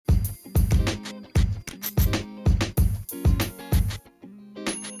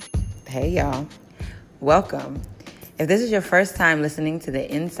Hey, y'all. Welcome. If this is your first time listening to the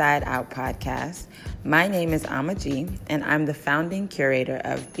Inside Out podcast, my name is Ama G, and I'm the founding curator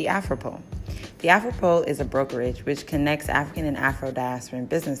of The Afropole. The Afropole is a brokerage which connects African and Afro-diasporan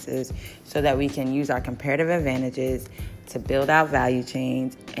businesses so that we can use our comparative advantages to build out value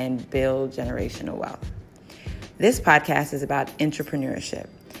chains and build generational wealth. This podcast is about entrepreneurship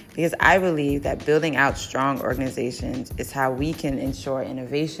because I believe that building out strong organizations is how we can ensure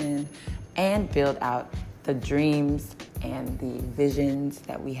innovation and build out the dreams and the visions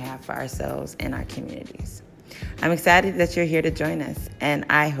that we have for ourselves and our communities. I'm excited that you're here to join us, and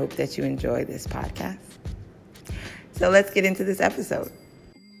I hope that you enjoy this podcast. So let's get into this episode.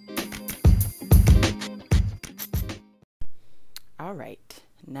 All right,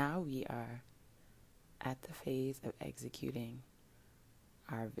 now we are at the phase of executing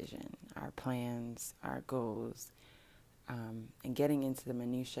our vision, our plans, our goals, and getting into the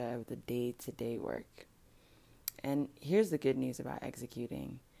minutia of the day-to-day work. And here's the good news about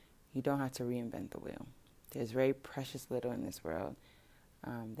executing. You don't have to reinvent the wheel. There's very precious little in this world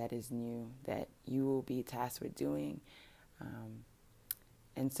that is new that you will be tasked with doing.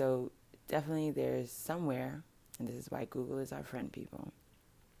 And so definitely there's somewhere, and this is why Google is our friend, people,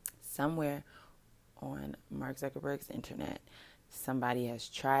 somewhere on Mark Zuckerberg's internet, somebody has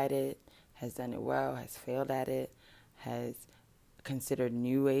tried it, has done it well, has failed at it, has considered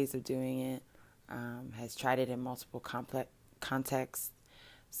new ways of doing it, has tried it in multiple complex contexts.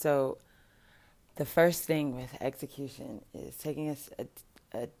 So the first thing with execution is taking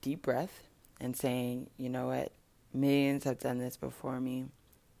a deep breath and saying, you know what, millions have done this before me.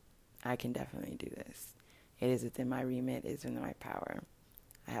 I can definitely do this. It is within my remit, it is within my power.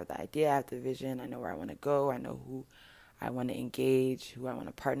 I have the idea, I have the vision, I know where I want to go, I know who I want to engage, who I want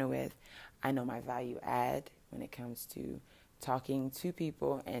to partner with. I know my value add when it comes to talking to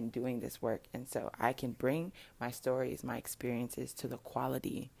people and doing this work. And so I can bring my stories, my experiences to the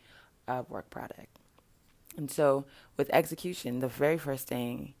quality of work product. And so with execution, the very first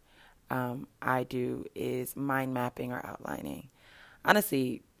thing I do is mind mapping or outlining.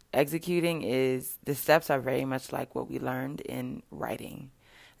 Honestly, executing the steps are very much like what we learned in writing.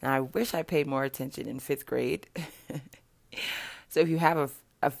 And I wish I paid more attention in fifth grade. So if you have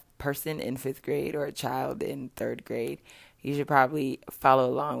a person in fifth grade or a child in third grade, you should probably follow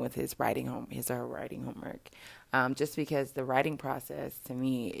along with his or her writing homework. Just because the writing process, to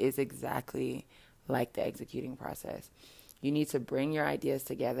me, is exactly like the executing process. You need to bring your ideas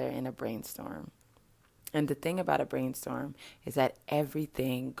together in a brainstorm. And the thing about a brainstorm is that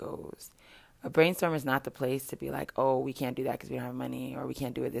everything goes. A brainstorm is not the place to be like, oh, we can't do that because we don't have money, or we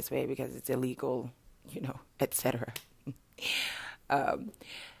can't do it this way because it's illegal, etc.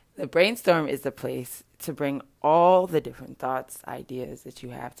 The brainstorm is the place to bring all the different thoughts, ideas that you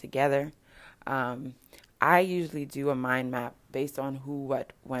have together. I usually do a mind map based on who,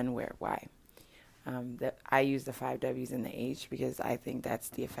 what, when, where, why. I use the 5 W's and the H because I think that's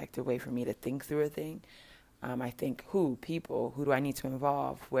the effective way for me to think through a thing. I think who, people, who do I need to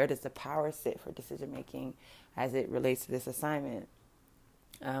involve? Where does the power sit for decision making as it relates to this assignment?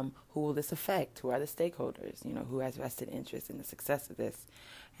 Who will this affect? Who are the stakeholders? Who has vested interest in the success of this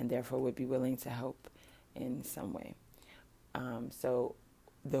and therefore would be willing to help in some way. So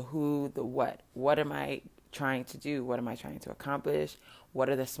the who, the what. What am I trying to do? What am I trying to accomplish? What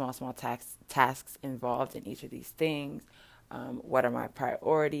are the small tasks involved in each of these things? What are my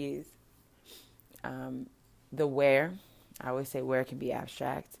priorities? The where. I always say where can be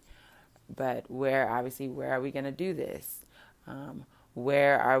abstract, but where are we going to do this?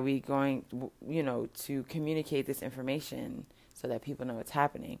 Where are we going, to communicate this information so that people know what's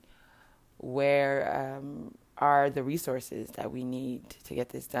happening? Where are the resources that we need to get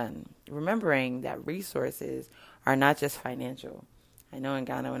this done? Remembering that resources are not just financial. I know in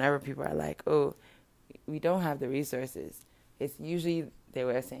Ghana, whenever people are like, oh, we don't have the resources, it's usually their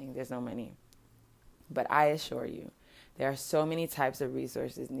way of saying there's no money. But I assure you, there are so many types of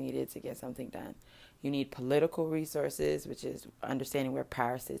resources needed to get something done. You need political resources, which is understanding where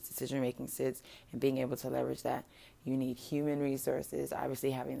power sits, decision-making sits, and being able to leverage that. You need human resources,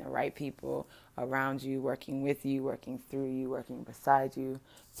 obviously having the right people around you, working with you, working through you, working beside you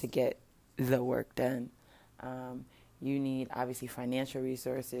to get the work done. You need, obviously, financial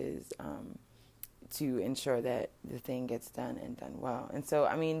resources to ensure that the thing gets done and done well. And so,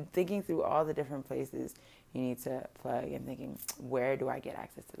 thinking through all the different places you need to plug and thinking, where do I get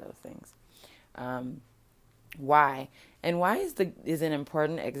access to those things? Why? And why is an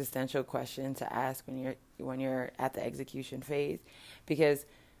important existential question to ask when you're at the execution phase, because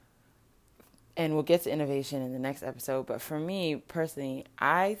And we'll get to innovation in the next episode. But for me personally,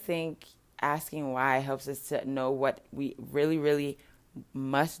 I think asking why helps us to know what we really, really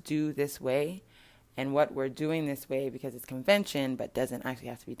must do this way and what we're doing this way because it's convention but doesn't actually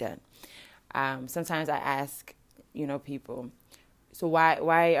have to be done. Sometimes I ask, people, so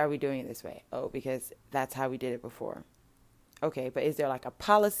why are we doing it this way? Oh, because that's how we did it before. Okay, but is there like a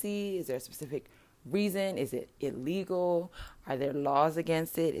policy? Is there a specific reason? Is it illegal? Are there laws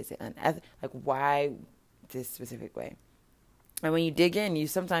against it? Is it unethical? Like, why this specific way? And when you dig in,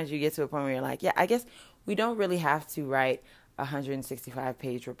 sometimes you get to a point where you're like, yeah, I guess we don't really have to write a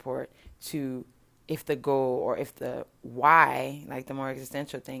 165-page report to if the goal or if the why, like the more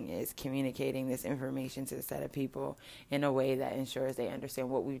existential thing, is communicating this information to a set of people in a way that ensures they understand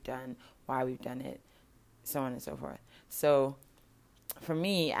what we've done, why we've done it, so on and so forth. So for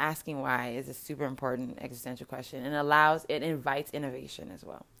me, asking why is a super important existential question, and it invites innovation as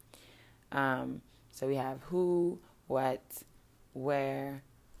well. So we have who, what, where,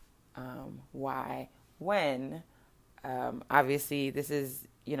 why, when. Obviously, this is,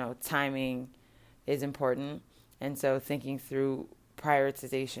 timing is important. And so thinking through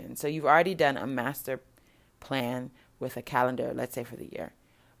prioritization. So you've already done a master plan with a calendar, let's say for the year.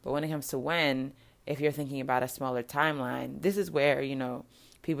 But when it comes to when, if you're thinking about a smaller timeline, this is where,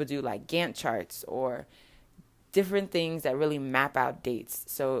 people do like Gantt charts or different things that really map out dates.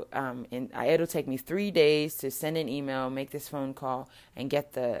 So it'll take me 3 days to send an email, make this phone call, and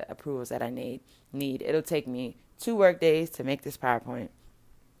get the approvals that I need. It'll take me 2 work days to make this PowerPoint.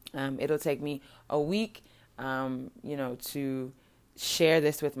 It'll take me a week, to share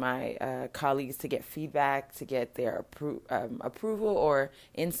this with my colleagues to get feedback, to get their approval or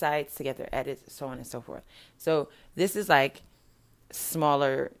insights, to get their edits, so on and so forth. So this is like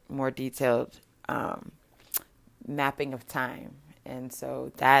smaller, more detailed mapping of time. And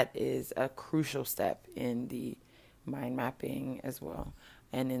so that is a crucial step in the mind mapping as well,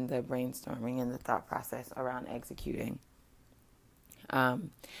 and in the brainstorming and the thought process around executing.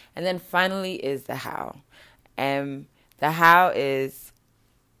 And then finally is the how. And the how is,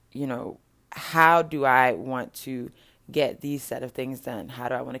 how do I want to get these set of things done? How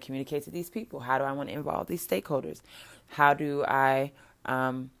do I want to communicate to these people? How do I want to involve these stakeholders? How do I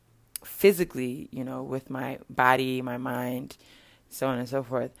physically, with my body, my mind, so on and so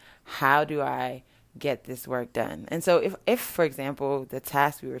forth, how do I get this work done? And so if for example, the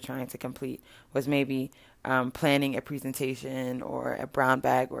task we were trying to complete was maybe planning a presentation or a brown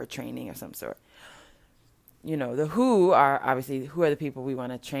bag or a training of some sort, the who are the people we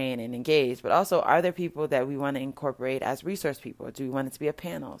want to train and engage, but also are there people that we want to incorporate as resource people? Do we want it to be a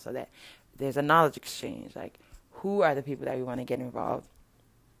panel so that there's a knowledge exchange? Like, who are the people that we want to get involved?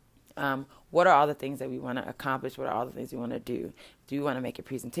 What are all the things that we want to accomplish? What are all the things we want to do? Do we want to make it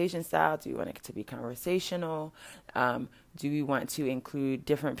presentation style? Do we want it to be conversational? Do we want to include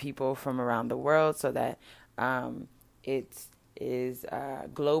different people from around the world so that it is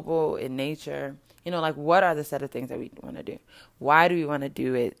global in nature? What are the set of things that we want to do? Why do we want to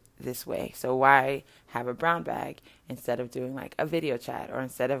do it this way? So why have a brown bag instead of doing like a video chat, or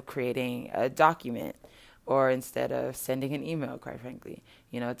instead of creating a document, or instead of sending an email, quite frankly?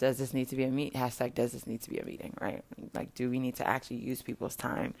 Does this need to be a meet? Hashtag does this need to be a meeting, right? Like, do we need to actually use people's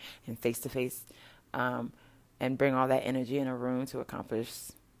time and face-to-face and bring all that energy in a room to accomplish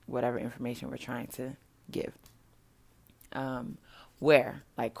whatever information we're trying to give? Where?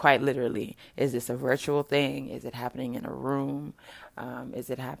 Like, quite literally, is this a virtual thing? Is it happening in a room?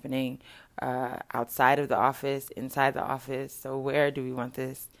 Is it happening outside of the office, inside the office? So where do we want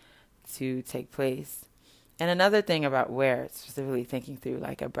this to take place? And another thing about where, specifically thinking through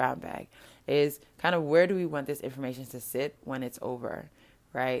like a brown bag, is kind of where do we want this information to sit when it's over,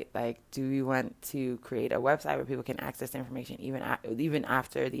 right? Like, do we want to create a website where people can access the information even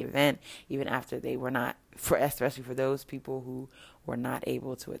after the event, even after they were not, especially for those people who were not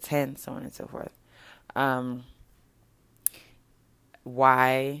able to attend, so on and so forth.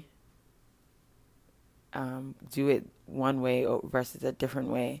 Why do it one way versus a different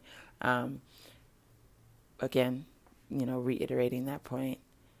way? Again, reiterating that point.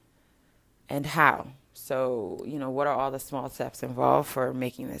 And how? So, what are all the small steps involved for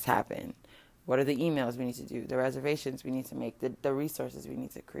making this happen? What are the emails we need to do? The reservations we need to make? The resources we need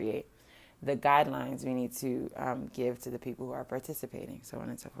to create? The guidelines we need to give to the people who are participating, so on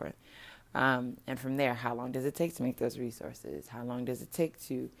and so forth. And from there, how long does it take to make those resources? How long does it take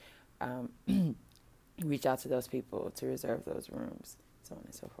to reach out to those people, to reserve those rooms, so on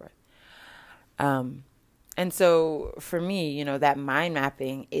and so forth? And so for me, that mind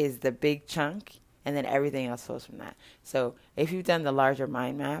mapping is the big chunk, and then everything else flows from that. So if you've done the larger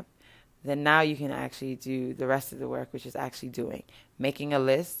mind map, then now you can actually do the rest of the work, which is actually making a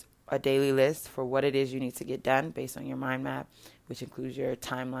list, a daily list for what it is you need to get done based on your mind map, which includes your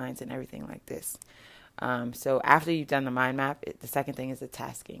timelines and everything like this. So after you've done the mind map, the second thing is the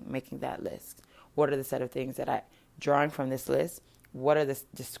tasking, making that list. What are the set of things that drawing from this list, what are the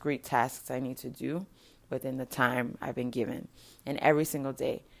discrete tasks I need to do within the time I've been given? And every single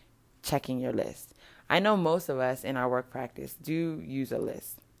day, checking your list. I know most of us in our work practice do use a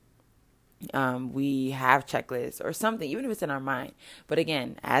list. We have checklists or something, even if it's in our mind. But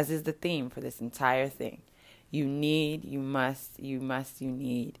again, as is the theme for this entire thing, you need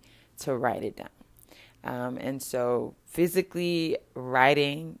to write it down. And so physically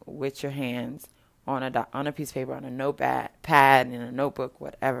writing with your hands on a piece of paper, on a notepad, in a notebook,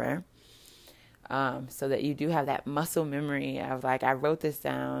 whatever, so that you do have that muscle memory of like, I wrote this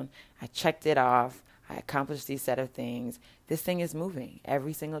down, I checked it off, I accomplished these set of things. This thing is moving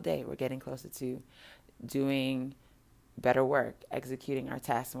every single day. We're getting closer to doing better work, executing our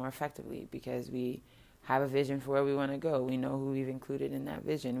tasks more effectively because we have a vision for where we want to go. We know who we've included in that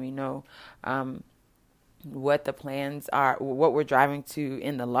vision. We know what the plans are, what we're driving to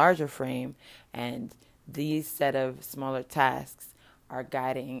in the larger frame, and these set of smaller tasks are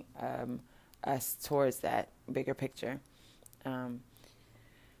guiding us towards that bigger picture.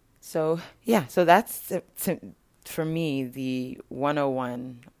 So that's for me the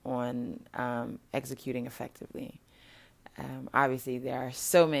 101 on executing effectively. Obviously, there are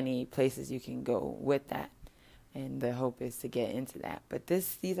so many places you can go with that, and the hope is to get into that. But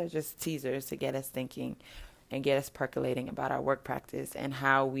these are just teasers to get us thinking and get us percolating about our work practice and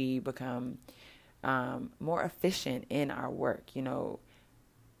how we become more efficient in our work,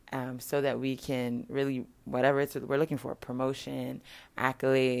 so that we can really, whatever it's we're looking for, promotion,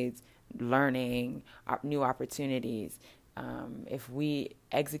 accolades, learning, new opportunities. If we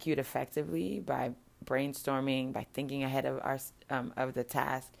execute effectively by brainstorming, by thinking ahead of of the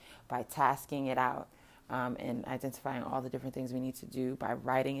task, by tasking it out, and identifying all the different things we need to do, by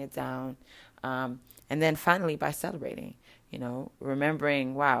writing it down, and then finally by celebrating,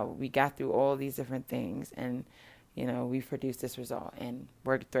 remembering, wow, we got through all these different things, and we've produced this result, and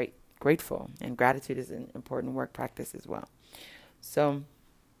we're grateful, and gratitude is an important work practice as well. So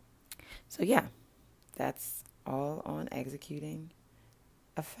yeah, that's all on executing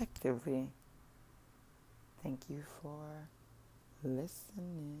effectively. Thank you for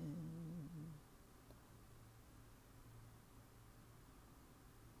listening.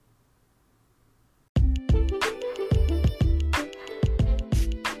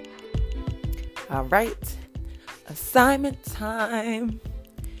 All right, assignment time.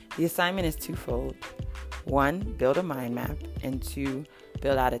 The assignment is twofold. 1, build a mind map, and 2,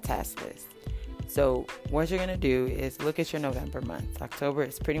 build out a task list. So what you're going to do is look at your November month. October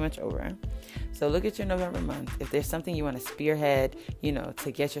is pretty much over. So look at your November month. If there's something you want to spearhead,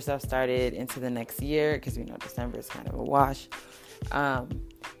 to get yourself started into the next year, because we know December is kind of a wash.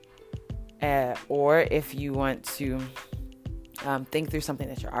 Or if you want to think through something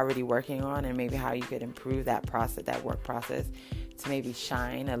that you're already working on and maybe how you could improve that process, that work process, to maybe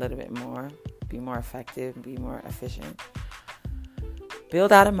shine a little bit more, be more effective, be more efficient.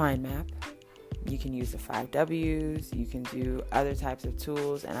 Build out a mind map. You can use the 5 W's. You can do other types of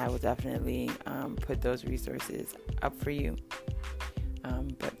tools, and I will definitely put those resources up for you.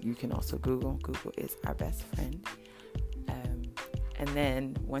 But you can also Google. Google is our best friend. And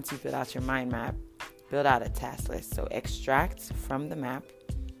then once you build out your mind map, build out a task list. So extract from the map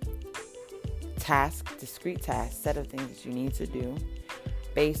discrete tasks, set of things that you need to do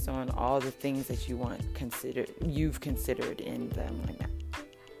based on all the things that you've considered in the mind map.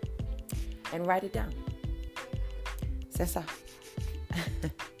 And write it down. C'est ça.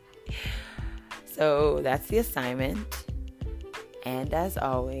 So that's the assignment. And as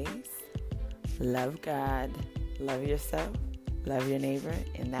always, love God, love yourself, love your neighbor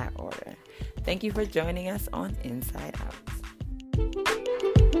in that order. Thank you for joining us on Inside Out.